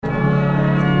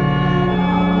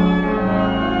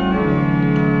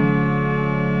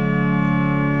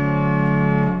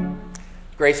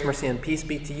Grace, mercy, and peace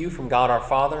be to you from God our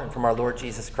Father and from our Lord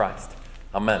Jesus Christ.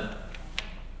 Amen.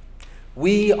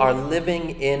 We are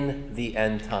living in the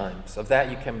end times. Of that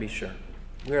you can be sure.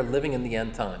 We are living in the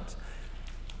end times.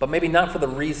 But maybe not for the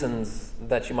reasons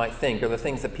that you might think or the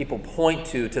things that people point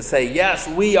to say, yes,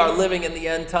 we are living in the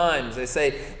end times. They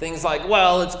say things like,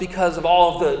 well, it's because of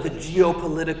all of the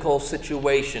geopolitical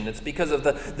situation. It's because of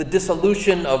the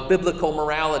dissolution of biblical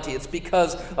morality. It's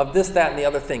because of this, that, and the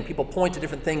other thing. People point to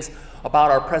different things about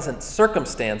our present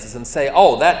circumstances and say,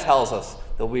 oh, that tells us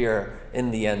that we are in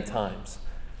the end times.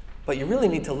 But you really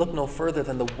need to look no further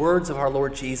than the words of our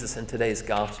Lord Jesus in today's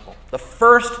gospel. The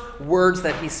first words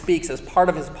that he speaks as part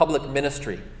of his public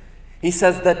ministry. He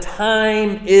says, the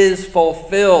time is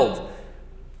fulfilled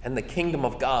and the kingdom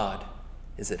of God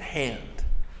is at hand.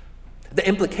 The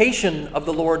implication of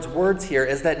the Lord's words here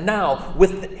is that now,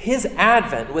 with his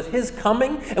advent, with his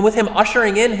coming, and with him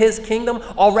ushering in his kingdom,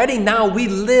 already now we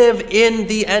live in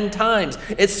the end times.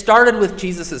 It started with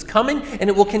Jesus' coming, and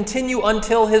it will continue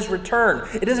until his return.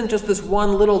 It isn't just this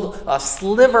one little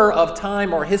sliver of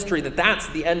time or history that's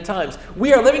the end times.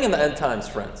 We are living in the end times,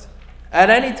 friends. At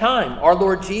any time, our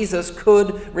Lord Jesus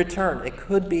could return. It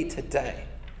could be today.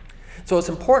 So it's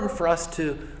important for us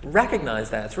to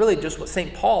recognize that. It's really just what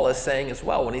St. Paul is saying as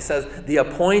well when he says the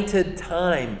appointed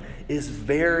time is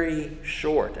very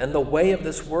short. And the way of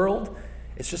this world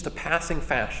is just a passing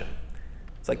fashion.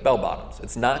 It's like bell bottoms.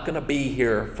 It's not going to be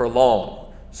here for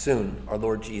long. Soon our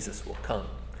Lord Jesus will come.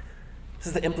 This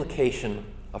is the implication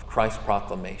of Christ's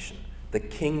proclamation. The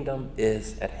kingdom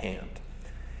is at hand.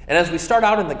 And as we start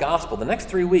out in the gospel, the next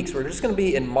 3 weeks, we're just going to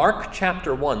be in Mark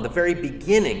chapter 1, the very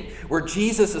beginning, where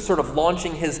Jesus is sort of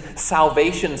launching his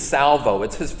salvation salvo.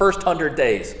 It's his first 100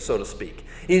 days, so to speak.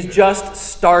 He's just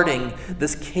starting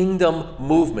this kingdom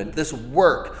movement, this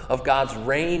work of God's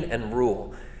reign and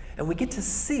rule. And we get to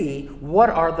see what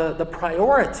are the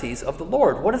priorities of the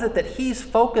Lord. What is it that he's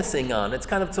focusing on? It's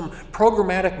kind of some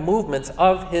programmatic movements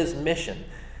of his mission.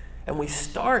 And we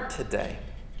start today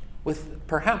with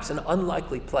perhaps an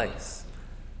unlikely place.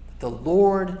 The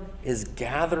Lord is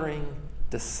gathering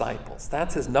disciples.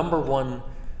 That's his number one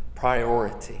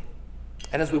priority.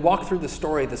 And as we walk through the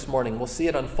story this morning, we'll see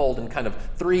it unfold in kind of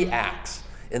 3 acts.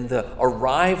 In the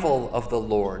arrival of the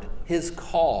Lord, his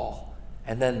call,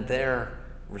 and then their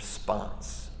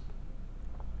response.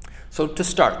 So to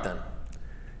start then,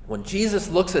 when Jesus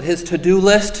looks at his to-do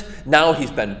list, now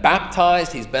he's been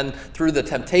baptized, he's been through the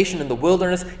temptation in the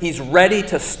wilderness, he's ready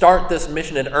to start this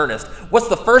mission in earnest. What's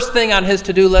the first thing on his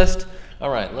to-do list?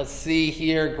 All right, let's see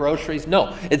here, groceries.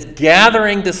 No, it's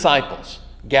gathering disciples.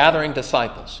 Gathering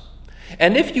disciples.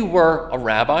 And if you were a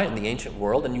rabbi in the ancient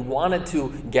world and you wanted to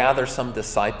gather some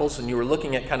disciples and you were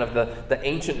looking at kind of the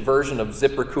ancient version of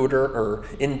ZipRecruiter or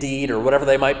Indeed or whatever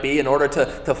they might be in order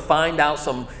to find out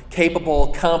some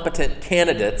capable, competent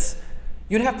candidates,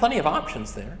 you'd have plenty of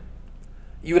options there.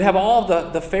 You would have all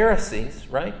the Pharisees,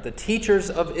 right? The teachers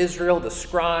of Israel, the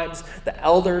scribes, the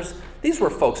elders. These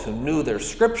were folks who knew their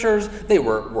scriptures. They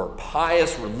were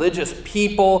pious, religious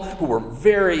people who were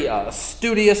very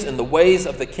studious in the ways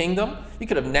of the kingdom.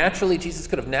 Jesus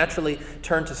could have naturally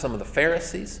turned to some of the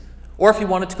Pharisees. Or if he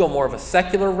wanted to go more of a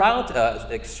secular route,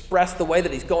 express the way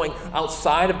that he's going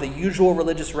outside of the usual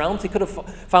religious realms, he could have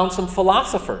found some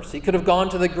philosophers. He could have gone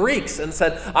to the Greeks and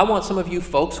said, I want some of you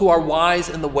folks who are wise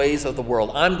in the ways of the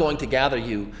world. I'm going to gather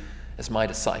you as my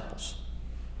disciples.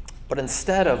 But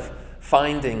instead of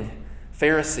finding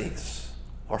Pharisees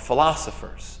or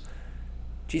philosophers,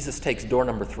 Jesus takes door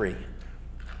number 3,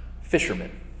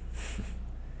 fishermen.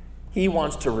 He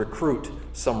wants to recruit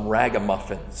some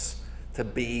ragamuffins to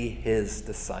be his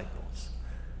disciples.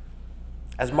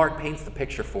 As Mark paints the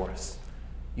picture for us,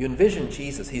 you envision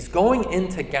Jesus. He's going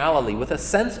into Galilee with a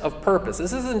sense of purpose.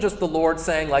 This isn't just the Lord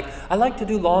saying, like, I like to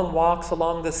do long walks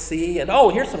along the sea, and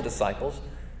here's some disciples.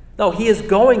 No, he is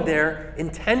going there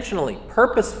intentionally,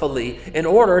 purposefully, in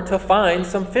order to find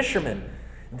some fishermen.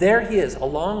 There he is,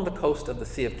 along the coast of the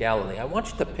Sea of Galilee. I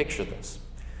want you to picture this.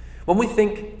 When we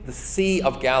think the Sea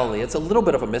of Galilee, it's a little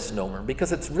bit of a misnomer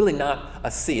because it's really not a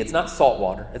sea. It's not salt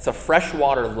water. It's a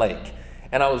freshwater lake.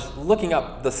 And I was looking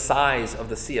up the size of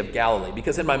the Sea of Galilee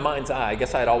because in my mind's eye, I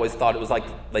guess I had always thought it was like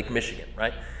Lake Michigan,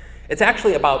 right? It's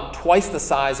actually about twice the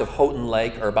size of Houghton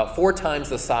Lake or about 4 times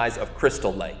the size of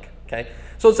Crystal Lake, okay?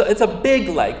 So it's a big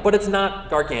lake, but it's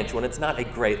not gargantuan. It's not a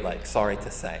great lake, sorry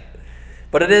to say.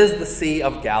 But it is the Sea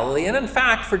of Galilee. And in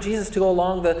fact, for Jesus to go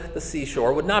along the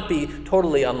seashore would not be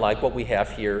totally unlike what we have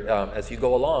here as you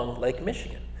go along Lake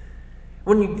Michigan.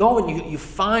 When you go and you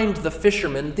find the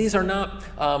fishermen, these are not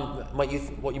what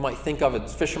you might think of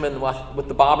as fishermen with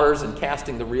the bobbers and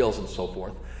casting the reels and so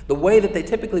forth. The way that they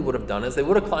typically would have done is they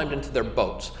would have climbed into their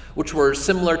boats, which were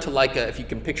similar to if you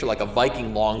can picture like a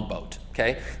Viking longboat.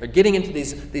 Okay, they're getting into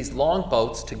these long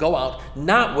boats to go out,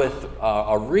 not with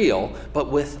a reel,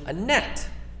 but with a net.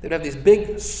 They'd have these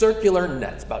big circular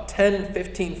nets, about 10,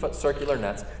 15-foot circular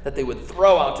nets that they would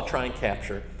throw out to try and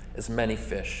capture as many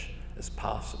fish as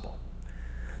possible.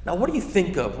 Now, what do you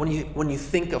think of when you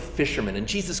think of fishermen and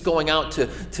Jesus going out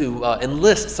to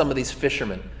enlist some of these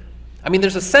fishermen? I mean,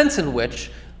 there's a sense in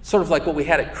which, sort of like what we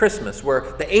had at Christmas, where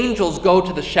the angels go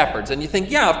to the shepherds, and you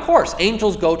think, yeah, of course,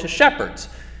 angels go to shepherds.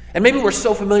 And maybe we're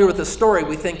so familiar with the story,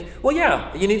 we think, well,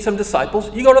 yeah, you need some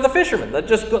disciples, you go to the fishermen.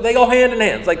 They go hand in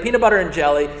hand. It's like peanut butter and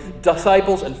jelly,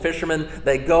 disciples and fishermen,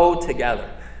 they go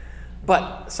together.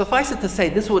 But suffice it to say,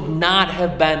 this would not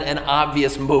have been an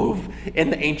obvious move in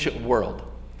the ancient world.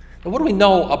 Now, what do we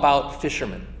know about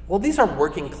fishermen? Well, these are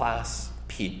working class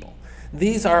people.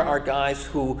 These are our guys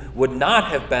who would not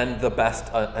have been the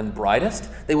best and brightest.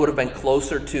 They would have been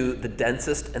closer to the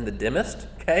densest and the dimmest,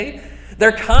 okay?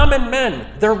 They're common men.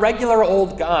 They're regular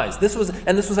old guys. This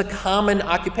was a common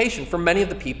occupation for many of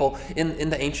the people in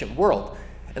the ancient world.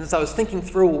 And as I was thinking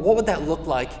through, what would that look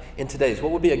like in today's?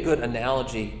 What would be a good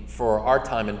analogy for our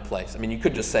time and place? I mean, you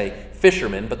could just say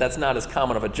fishermen, but that's not as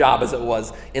common of a job as it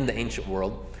was in the ancient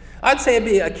world. I'd say it'd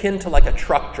be akin to like a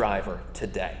truck driver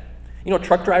today. You know,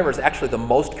 truck driver is actually the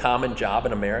most common job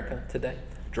in America today.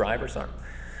 Drivers aren't.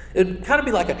 It'd kind of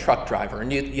be like a truck driver.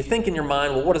 And you think in your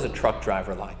mind, well, what is a truck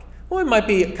driver like? Well, it might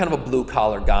be kind of a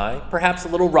blue-collar guy, perhaps a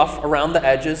little rough around the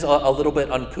edges, a little bit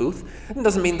uncouth. It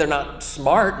doesn't mean they're not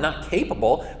smart, not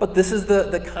capable, but this is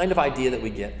the kind of idea that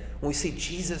we get when we see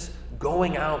Jesus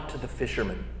going out to the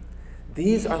fishermen.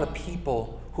 These are the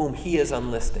people whom he is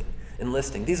enlisting.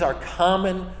 These are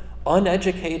common,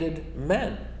 uneducated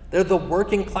men. They're the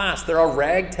working class. They're a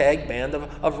ragtag band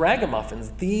of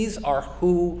ragamuffins. These are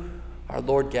who our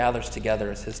Lord gathers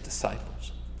together as his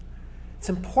disciples. It's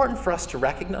important for us to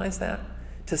recognize that,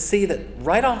 to see that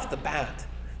right off the bat,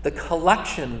 the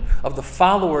collection of the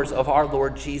followers of our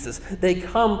Lord Jesus, they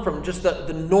come from just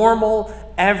the normal,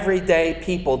 everyday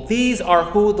people. These are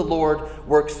who the Lord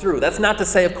works through. That's not to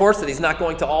say, of course, that he's not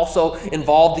going to also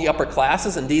involve the upper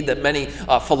classes, indeed that many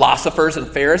philosophers and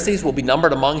Pharisees will be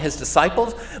numbered among his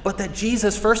disciples, but that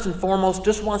Jesus, first and foremost,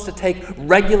 just wants to take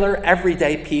regular,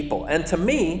 everyday people. And to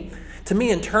me,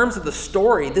 in terms of the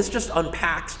story, this just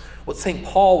unpacks what St.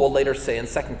 Paul will later say in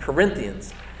 2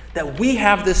 Corinthians, that we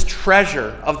have this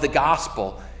treasure of the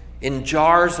gospel in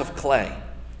jars of clay,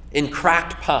 in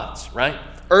cracked pots, right?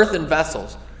 Earthen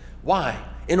vessels. Why?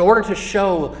 In order to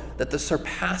show that the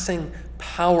surpassing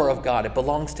power of God, it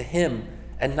belongs to him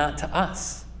and not to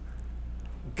us.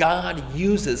 God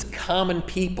uses common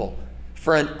people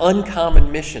for an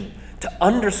uncommon mission to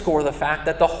underscore the fact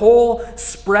that the whole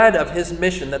spread of his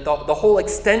mission, that the whole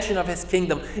extension of his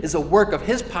kingdom is a work of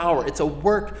his power. It's a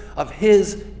work of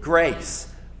his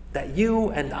grace, that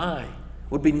you and I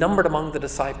would be numbered among the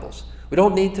disciples. We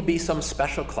don't need to be some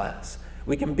special class.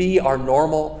 We can be our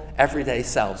normal, everyday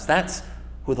selves. That's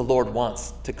who the Lord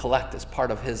wants to collect as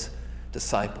part of his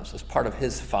disciples, as part of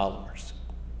his followers.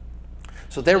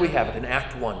 So there we have it in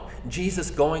Act 1.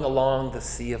 Jesus going along the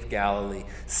Sea of Galilee,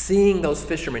 seeing those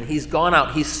fishermen. He's gone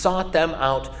out. He sought them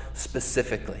out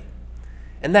specifically.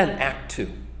 And then Act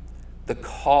 2, the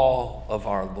call of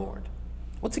our Lord.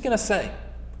 What's he going to say?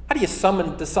 How do you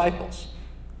summon disciples?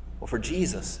 Well, for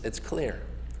Jesus, it's clear.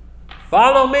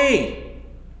 Follow me,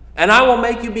 and I will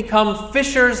make you become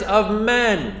fishers of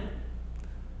men.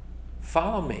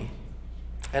 Follow me,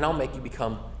 and I'll make you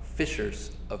become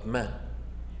fishers of men.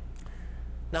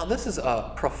 Now, this is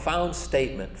a profound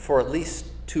statement for at least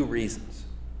two reasons.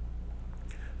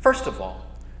 First of all,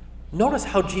 notice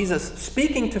how Jesus,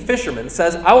 speaking to fishermen,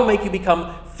 says, I will make you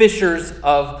become fishers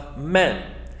of men.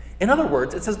 In other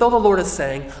words, it's as though the Lord is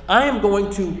saying, I am going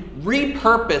to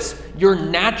repurpose your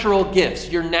natural gifts,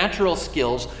 your natural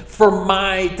skills, for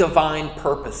my divine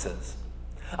purposes.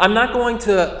 I'm not going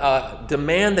to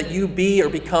demand that you be or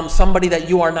become somebody that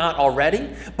you are not already,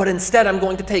 but instead I'm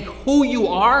going to take who you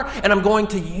are and I'm going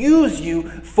to use you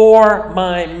for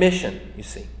my mission, you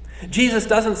see. Jesus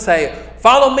doesn't say,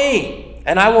 follow me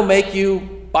and I will make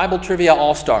you Bible trivia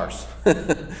all-stars.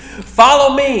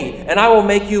 Follow me and I will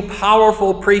make you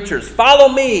powerful preachers. Follow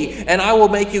me and I will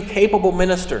make you capable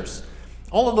ministers.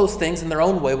 All of those things in their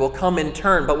own way will come in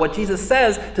turn. But what Jesus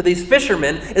says to these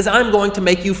fishermen is, I'm going to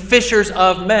make you fishers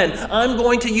of men. I'm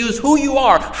going to use who you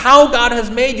are, how God has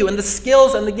made you, and the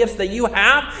skills and the gifts that you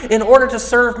have in order to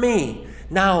serve me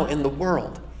now in the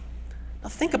world. Now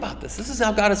think about this. This is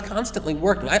how God is constantly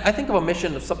working. I think of a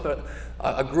mission of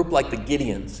a group like the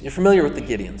Gideons. You're familiar with the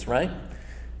Gideons, right?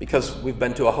 Because we've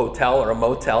been to a hotel or a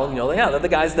motel, and they're the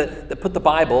guys that put the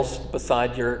Bibles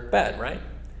beside your bed, right?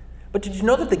 But did you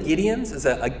know that the Gideons is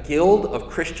a guild of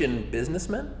Christian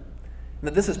businessmen? And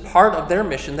that this is part of their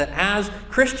mission, that as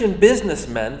Christian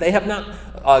businessmen, they have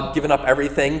not given up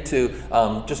everything to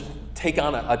just take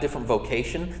on a different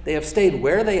vocation. They have stayed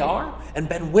where they are and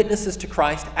been witnesses to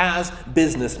Christ as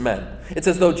businessmen. It's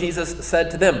as though Jesus said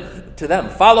to them,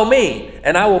 "Follow me,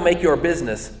 and I will make your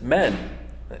business men."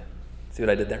 See what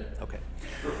I did there? Okay.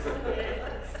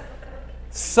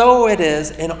 So it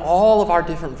is in all of our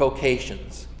different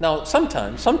vocations. Now,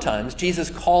 sometimes Jesus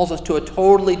calls us to a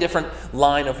totally different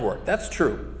line of work. That's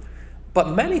true. But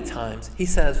many times he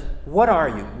says, "What are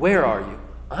you? Where are you?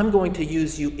 I'm going to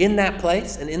use you in that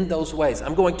place and in those ways.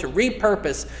 I'm going to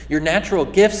repurpose your natural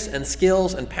gifts and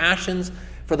skills and passions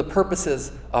for the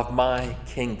purposes of my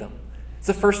kingdom." It's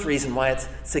the first reason why it's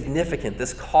significant,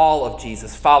 this call of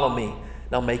Jesus, "Follow me,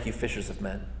 and I'll make you fishers of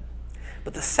men."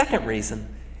 But the second reason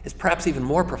is perhaps even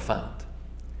more profound.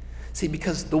 See,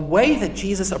 because the way that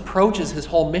Jesus approaches his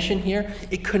whole mission here,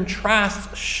 it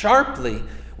contrasts sharply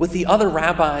with the other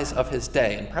rabbis of his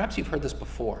day. And perhaps you've heard this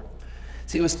before.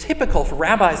 See, it was typical for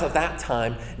rabbis of that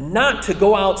time not to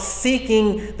go out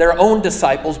seeking their own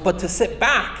disciples, but to sit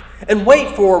back and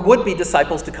wait for would-be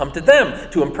disciples to come to them,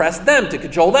 to impress them, to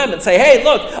cajole them and say, "Hey,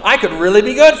 look, I could really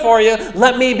be good for you.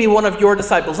 Let me be one of your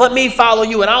disciples. Let me follow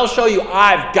you, and I'll show you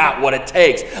I've got what it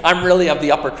takes. I'm really of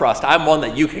the upper crust. I'm one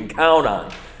that you can count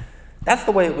on." That's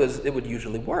the way it would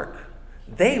usually work.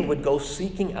 They would go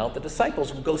seeking out, the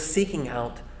disciples would go seeking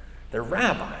out their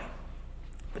rabbi.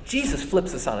 But Jesus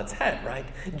flips this on its head, right?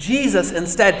 Jesus,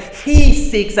 instead, he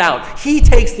seeks out. He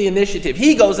takes the initiative.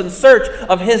 He goes in search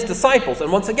of his disciples.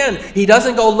 And once again, he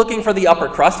doesn't go looking for the upper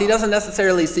crust. He doesn't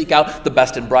necessarily seek out the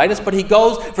best and brightest, but he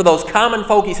goes for those common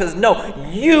folk. He says, "No,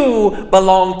 you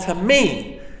belong to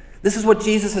me." This is what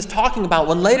Jesus is talking about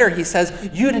when later he says,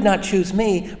 "You did not choose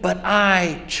me, but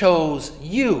I chose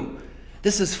you."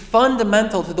 This is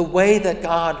fundamental to the way that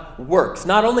God works,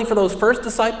 not only for those first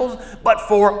disciples, but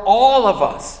for all of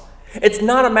us. It's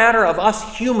not a matter of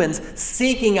us humans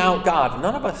seeking out God.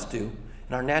 None of us do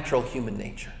in our natural human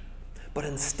nature. But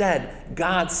instead,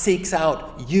 God seeks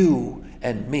out you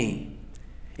and me.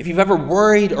 If you've ever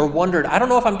worried or wondered, "I don't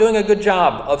know if I'm doing a good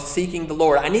job of seeking the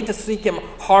Lord. I need to seek him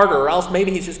harder, or else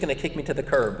maybe he's just going to kick me to the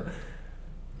curb."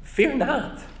 Fear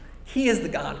not. He is the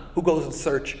God who goes in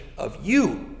search of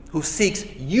you, who seeks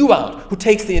you out, who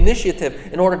takes the initiative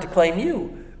in order to claim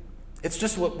you. It's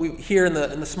just what we hear in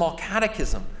the small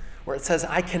catechism, where it says,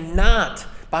 "I cannot,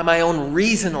 by my own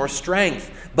reason or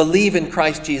strength, believe in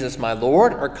Christ Jesus my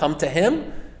Lord or come to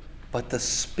him, but the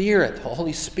Spirit, the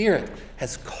Holy Spirit,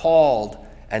 has called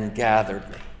and gathered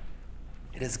me."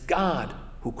 It is God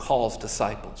who calls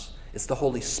disciples. It's the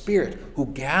Holy Spirit who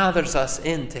gathers us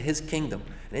into his kingdom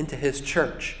and into his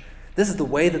church. This is the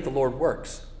way that the Lord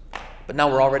works. But now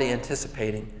we're already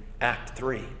anticipating Act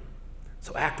 3.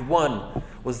 So Act 1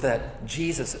 was that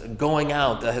Jesus going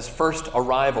out, his first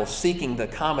arrival, seeking the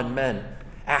common men.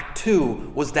 Act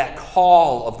 2 was that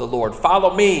call of the Lord,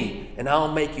 "Follow me, and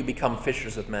I'll make you become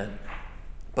fishers of men."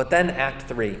 But then Act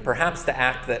 3, perhaps the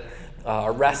act that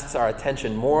arrests our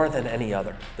attention more than any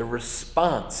other, the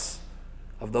response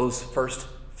of those first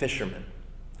fishermen.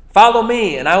 "Follow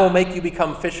me, and I will make you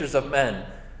become fishers of men."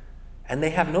 And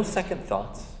they have no second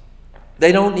thoughts.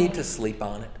 They don't need to sleep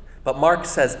on it. But Mark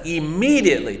says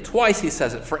immediately, twice he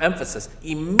says it for emphasis,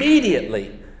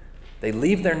 immediately they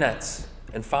leave their nets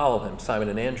and follow him. Simon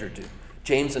and Andrew do.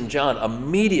 James and John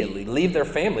immediately leave their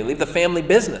family, leave the family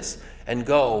business, and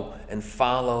go and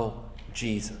follow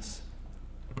Jesus.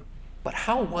 But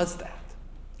how was that?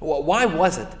 Well, why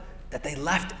was it that they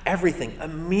left everything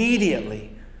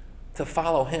immediately to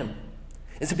follow him?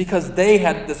 Is it because they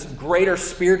had this greater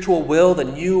spiritual will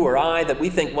than you or I, that we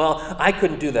think, well, I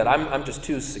couldn't do that. I'm just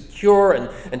too secure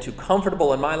and too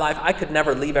comfortable in my life. I could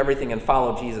never leave everything and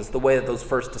follow Jesus the way that those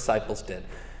first disciples did.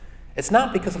 It's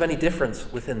not because of any difference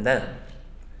within them.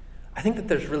 I think that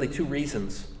there's really two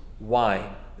reasons why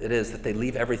it is that they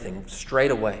leave everything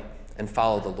straight away and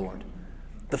follow the Lord.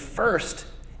 The first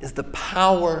is the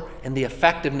power and the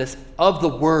effectiveness of the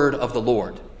word of the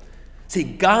Lord. See,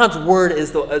 God's word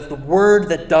is the word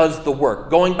that does the work.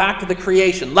 Going back to the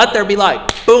creation, let there be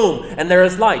light, boom, and there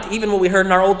is light. Even what we heard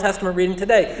in our Old Testament reading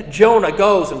today, Jonah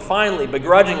goes and finally,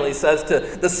 begrudgingly says to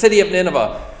the city of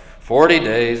Nineveh, 40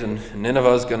 days and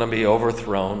Nineveh is going to be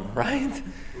overthrown, right?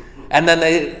 And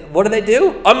then what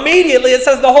do? Immediately, it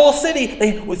says the whole city.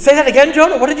 Say that again,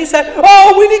 Jonah? What did you say?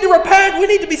 Oh, we need to repent. We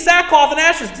need to be sackcloth and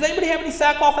ashes. Does anybody have any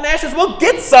sackcloth and ashes? Well,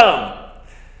 get some.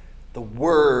 The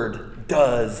word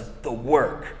does the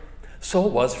work. So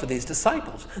it was for these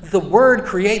disciples. The word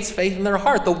creates faith in their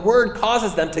heart. The word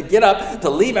causes them to get up, to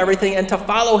leave everything, and to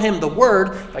follow him. The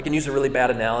word, if I can use a really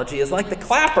bad analogy, is like the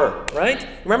clapper, right?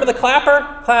 Remember the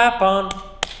clapper? Clap on,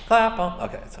 clap on.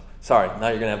 Okay, so sorry, now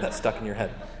you're going to have that stuck in your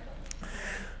head.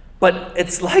 But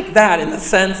it's like that in the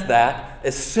sense that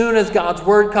as soon as God's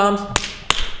word comes,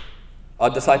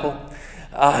 a disciple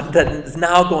that is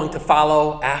now going to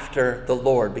follow after the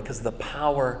Lord because of the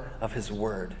power of his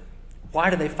word. Why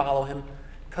do they follow him?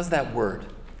 Because of that word.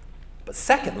 But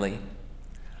secondly,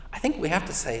 I think we have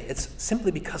to say it's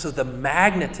simply because of the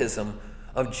magnetism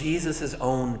of Jesus'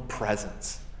 own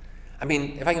presence. I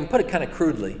mean, if I can put it kind of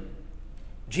crudely,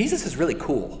 Jesus is really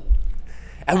cool.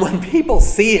 And when people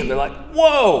see him, they're like,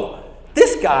 whoa,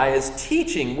 this guy is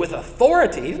teaching with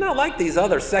authority. He's not like these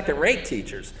other second-rate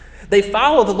teachers. They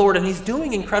follow the Lord, and he's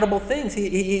doing incredible things.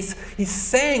 He's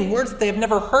saying words that they have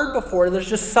never heard before. There's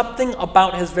just something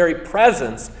about his very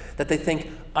presence that they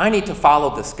think, I need to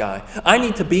follow this guy. I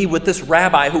need to be with this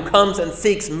rabbi who comes and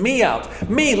seeks me out.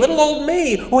 Me, little old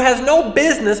me, who has no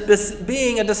business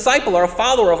being a disciple or a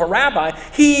follower of a rabbi.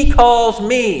 He calls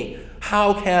me.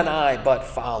 How can I but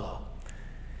follow?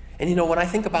 And when I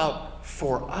think about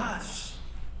for us,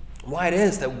 why it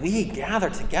is that we gather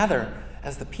together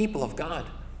as the people of God,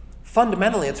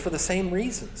 fundamentally, it's for the same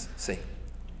reasons, see.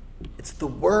 It's the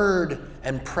word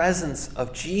and presence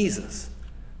of Jesus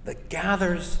that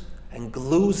gathers and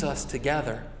glues us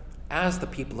together as the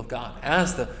people of God,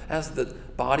 as the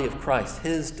body of Christ,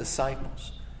 his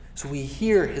disciples. So we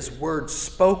hear his word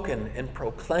spoken and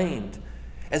proclaimed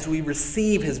as we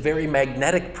receive his very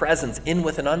magnetic presence in,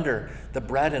 with, and under the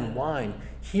bread and wine.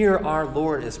 Here our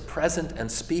Lord is present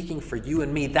and speaking for you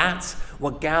and me. That's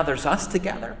what gathers us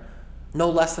together. No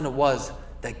less than it was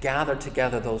that gathered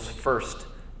together those first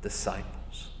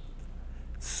disciples.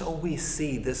 So we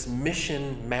see this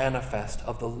mission manifest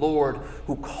of the Lord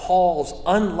who calls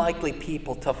unlikely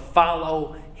people to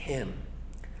follow him.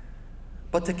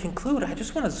 But to conclude, I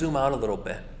just want to zoom out a little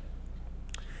bit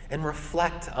and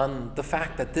reflect on the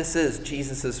fact that this is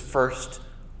Jesus' first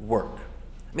work.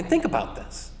 I mean, think about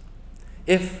this.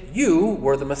 If you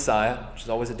were the Messiah, which is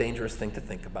always a dangerous thing to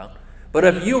think about, but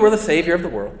if you were the Savior of the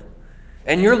world,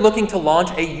 and you're looking to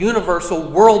launch a universal,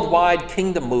 worldwide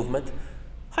kingdom movement,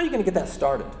 how are you going to get that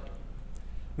started?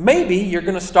 Maybe you're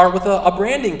going to start with a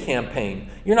branding campaign.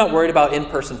 You're not worried about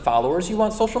in-person followers. You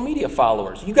want social media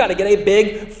followers. You got to get a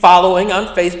big following on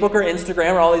Facebook or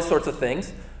Instagram or all these sorts of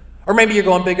things. Or maybe you're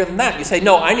going bigger than that. You say,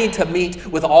 no, I need to meet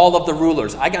with all of the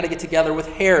rulers. I got to get together with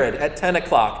Herod at 10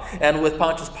 o'clock and with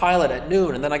Pontius Pilate at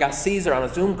noon. And then I got Caesar on a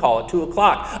Zoom call at 2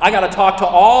 o'clock. I got to talk to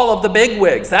all of the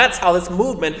bigwigs. That's how this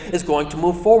movement is going to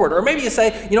move forward. Or maybe you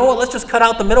say, you know what, let's just cut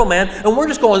out the middleman and we're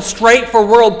just going straight for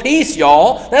world peace,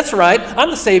 y'all. That's right.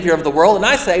 I'm the Savior of the world. And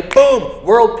I say, boom,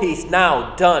 world peace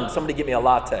now, done. Somebody give me a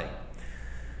latte.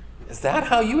 Is that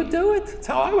how you would do it? That's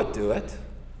how I would do it.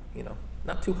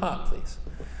 Not too hot, please.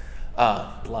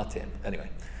 Latte. Anyway.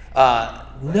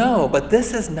 No, but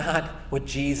this is not what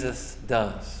Jesus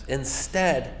does.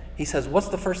 Instead, he says, what's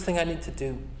the first thing I need to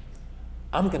do?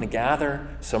 I'm going to gather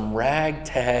some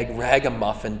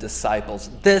ragamuffin disciples.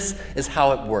 This is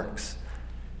how it works.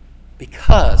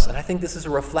 Because, and I think this is a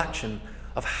reflection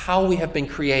of how we have been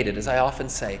created, as I often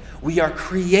say, we are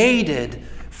created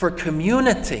for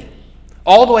community.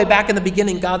 All the way back in the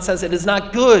beginning, God says it is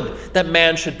not good that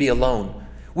man should be alone.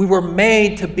 We were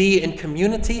made to be in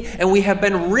community, and we have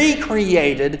been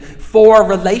recreated for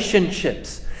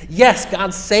relationships. Yes,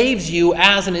 God saves you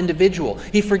as an individual.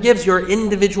 He forgives your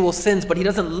individual sins, but he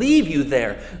doesn't leave you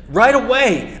there. Right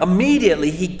away, immediately,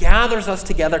 he gathers us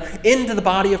together into the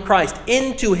body of Christ,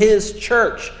 into his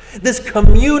church. This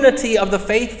community of the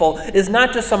faithful is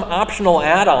not just some optional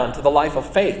add-on to the life of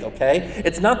faith, okay?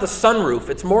 It's not the sunroof.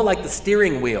 It's more like the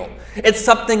steering wheel. It's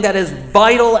something that is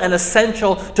vital and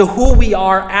essential to who we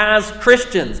are as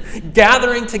Christians.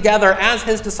 Gathering together as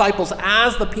his disciples,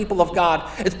 as the people of God,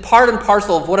 it's part and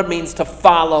parcel of what it means to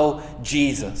follow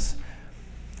Jesus.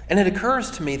 And it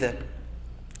occurs to me that,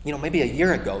 maybe a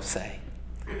year ago, say,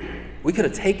 we could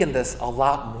have taken this a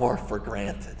lot more for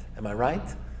granted. Am I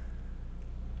right?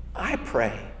 I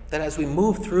pray that as we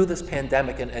move through this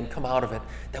pandemic and come out of it,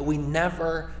 that we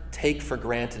never take for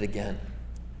granted again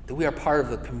that we are part of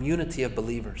the community of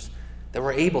believers, that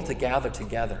we're able to gather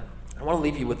together. I want to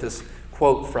leave you with this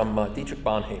quote from Dietrich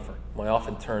Bonhoeffer, who I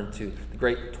often turn to, the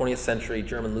great 20th century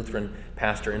German Lutheran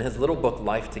pastor, in his little book,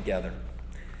 Life Together.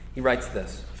 He writes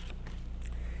this: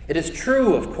 It is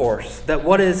true, of course, that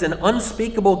what is an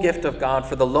unspeakable gift of God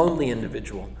for the lonely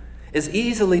individual is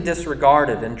easily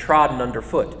disregarded and trodden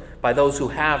underfoot by those who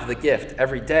have the gift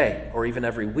every day or even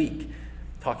every week,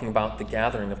 talking about the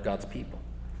gathering of God's people.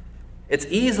 It's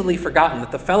easily forgotten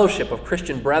that the fellowship of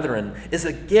Christian brethren is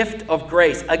a gift of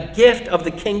grace, a gift of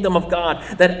the kingdom of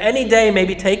God that any day may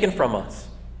be taken from us,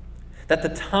 that the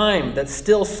time that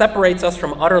still separates us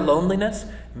from utter loneliness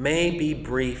may be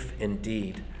brief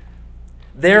indeed.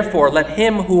 Therefore, let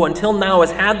him who until now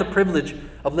has had the privilege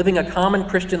of living a common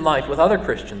Christian life with other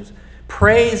Christians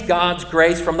praise God's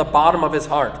grace from the bottom of his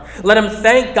heart. Let him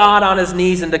thank God on his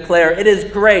knees and declare, it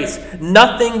is grace,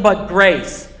 nothing but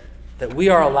grace, that we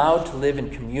are allowed to live in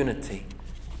community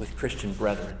with Christian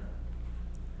brethren.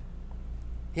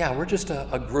 Yeah, we're just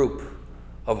a group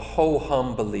of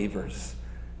ho-hum believers,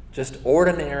 just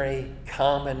ordinary,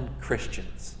 common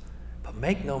Christians. But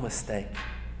make no mistake,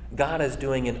 God is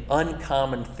doing an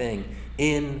uncommon thing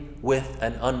in, with,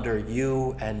 and under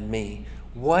you and me.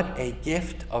 What a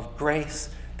gift of grace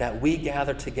that we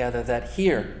gather together, that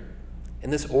here, in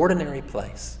this ordinary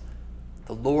place,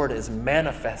 the Lord is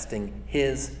manifesting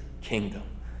his kingdom.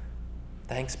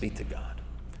 Thanks be to God.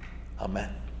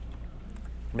 Amen.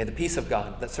 May the peace of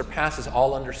God that surpasses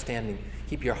all understanding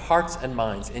keep your hearts and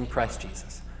minds in Christ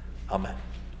Jesus. Amen.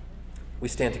 We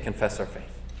stand to confess our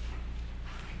faith.